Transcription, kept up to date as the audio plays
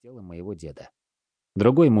тело моего деда.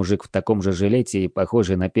 Другой мужик в таком же жилете и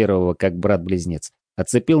похожий на первого, как брат-близнец,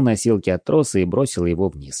 отцепил носилки от троса и бросил его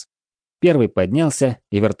вниз. Первый поднялся,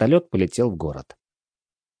 и вертолет полетел в город.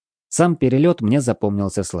 Сам перелет мне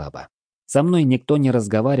запомнился слабо. Со мной никто не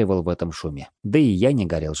разговаривал в этом шуме, да и я не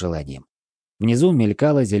горел желанием. Внизу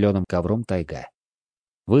мелькала зеленым ковром тайга.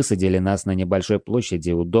 Высадили нас на небольшой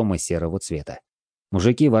площади у дома серого цвета.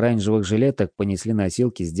 Мужики в оранжевых жилетах понесли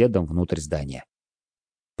носилки с дедом внутрь здания.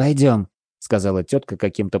 «Пойдем», — сказала тетка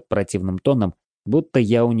каким-то противным тоном, будто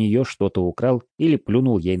я у нее что-то украл или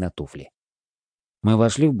плюнул ей на туфли. Мы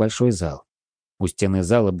вошли в большой зал. У стены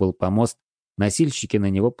зала был помост, носильщики на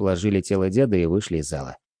него положили тело деда и вышли из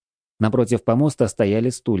зала. Напротив помоста стояли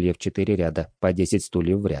стулья в 4 ряда, по 10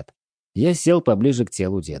 стульев в ряд. Я сел поближе к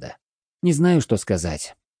телу деда. Не знаю, что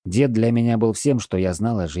сказать. Дед для меня был всем, что я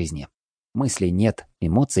знал о жизни. Мыслей нет,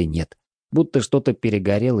 эмоций нет. Будто что-то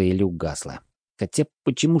перегорело или угасло. Хотя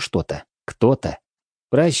почему что-то? Кто-то?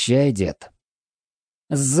 Прощай, дед.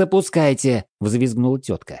 «Запускайте!» – взвизгнула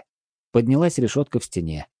тетка. Поднялась решетка в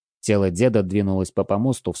стене. Тело деда двинулось по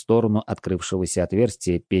помосту в сторону открывшегося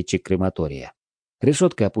отверстия печи крематория.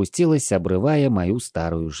 Решетка опустилась, обрывая мою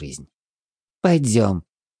старую жизнь. «Пойдем!»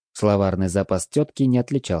 Словарный запас тетки не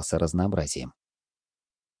отличался разнообразием.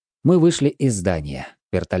 Мы вышли из здания.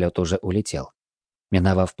 Вертолет уже улетел.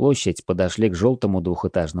 Миновав площадь, подошли к желтому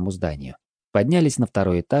двухэтажному зданию. Поднялись на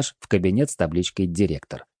 2-й этаж в кабинет с табличкой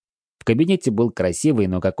 «Директор». В кабинете был красивый,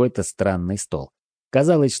 но какой-то странный стол.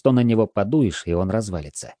 Казалось, что на него подуешь, и он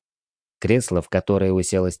развалится. Кресло, в которое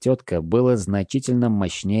уселась тетка, было значительно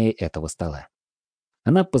мощнее этого стола.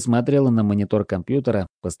 Она посмотрела на монитор компьютера,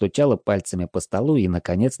 постучала пальцами по столу и,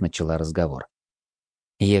 наконец, начала разговор.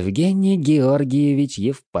 «Евгений Георгиевич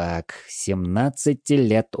Евпак, 17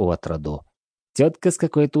 лет от роду». Тетка с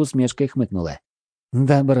какой-то усмешкой хмыкнула.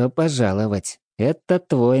 «Добро пожаловать. Это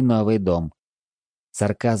твой новый дом».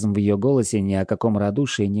 Сарказм в ее голосе ни о каком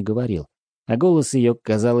радушии не говорил, а голос ее,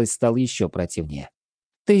 казалось, стал еще противнее.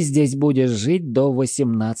 «Ты здесь будешь жить до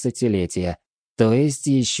 18-летия, то есть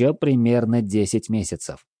еще примерно 10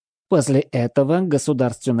 месяцев. После этого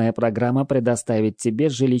государственная программа предоставит тебе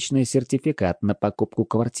жилищный сертификат на покупку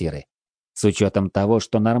квартиры. С учетом того,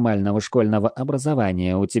 что нормального школьного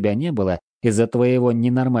образования у тебя не было из-за твоего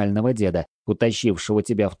ненормального деда, утащившего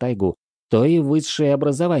тебя в тайгу, то и высшее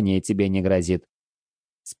образование тебе не грозит».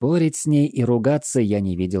 Спорить с ней и ругаться я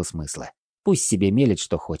не видел смысла. Пусть себе мелет,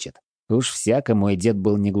 что хочет. Уж всяко мой дед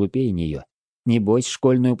был не глупее нее. Небось,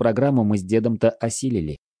 школьную программу мы с дедом-то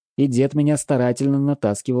осилили, и дед меня старательно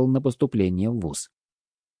натаскивал на поступление в вуз.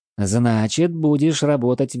 «Значит, будешь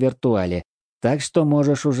работать в виртуале, так что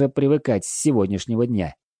можешь уже привыкать с сегодняшнего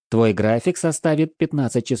дня. Твой график составит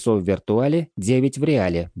 15 часов в виртуале, 9 в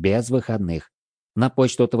реале, без выходных. На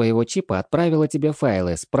почту твоего чипа отправила тебе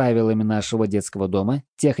файлы с правилами нашего детского дома,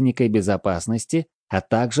 техникой безопасности, а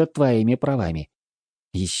также твоими правами».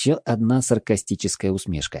 Еще одна саркастическая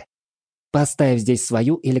усмешка. «Поставь здесь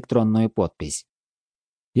свою электронную подпись».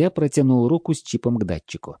 Я протянул руку с чипом к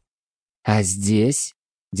датчику. «А здесь?»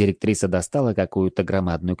 Директриса достала какую-то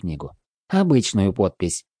громадную книгу. «Обычную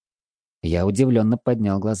подпись». Я удивленно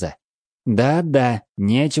поднял глаза. «Да-да,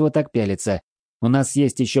 нечего так пялиться. У нас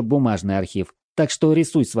есть еще бумажный архив, так что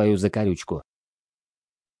рисуй свою закорючку».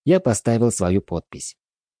 Я поставил свою подпись.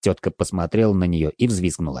 Тетка посмотрела на нее и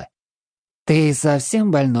взвизгнула. «Ты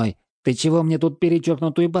совсем больной? Ты чего мне тут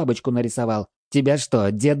перечеркнутую бабочку нарисовал? Тебя что,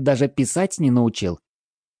 дед даже писать не научил?»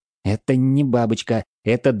 «Это не бабочка,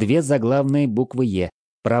 это 2 заглавные буквы «Е»,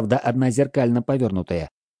 правда, одна зеркально повернутая,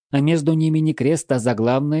 а между ними не крест, а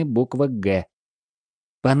заглавная буква «Г».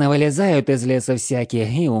 Понавылезают из леса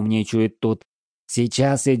всякие и умничают тут.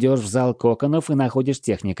 Сейчас идешь в зал коконов и находишь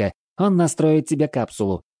техника. Он настроит тебе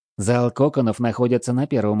капсулу. Зал коконов находится на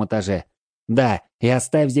 1-м этаже. Да, и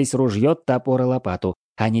оставь здесь ружье, топор и лопату.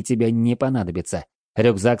 Они тебе не понадобятся.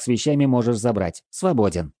 Рюкзак с вещами можешь забрать.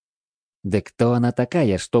 Свободен. Да кто она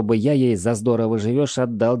такая, чтобы я ей за здорово живешь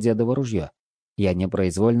отдал дедово ружье? Я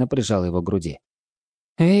непроизвольно прижал его к груди.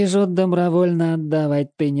 Вижу, добровольно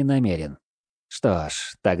отдавать ты не намерен. Что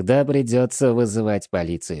ж, тогда придется вызывать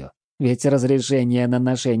полицию. Ведь разрешения на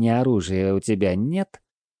ношение оружия у тебя нет?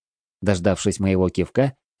 Дождавшись моего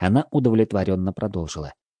кивка, она удовлетворенно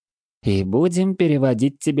продолжила. И будем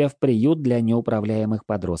переводить тебя в приют для неуправляемых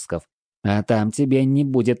подростков. А там тебе не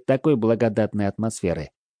будет такой благодатной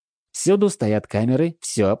атмосферы. Всюду стоят камеры,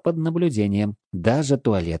 все под наблюдением, даже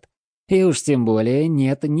туалет. И уж тем более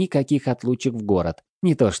нет никаких отлучек в город,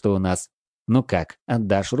 не то что у нас. Ну как,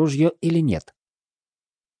 отдашь ружье или нет?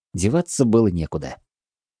 Деваться было некуда.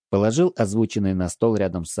 Положил озвученный на стол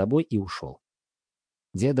рядом с собой и ушел.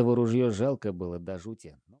 Дедово ружье жалко было до жути.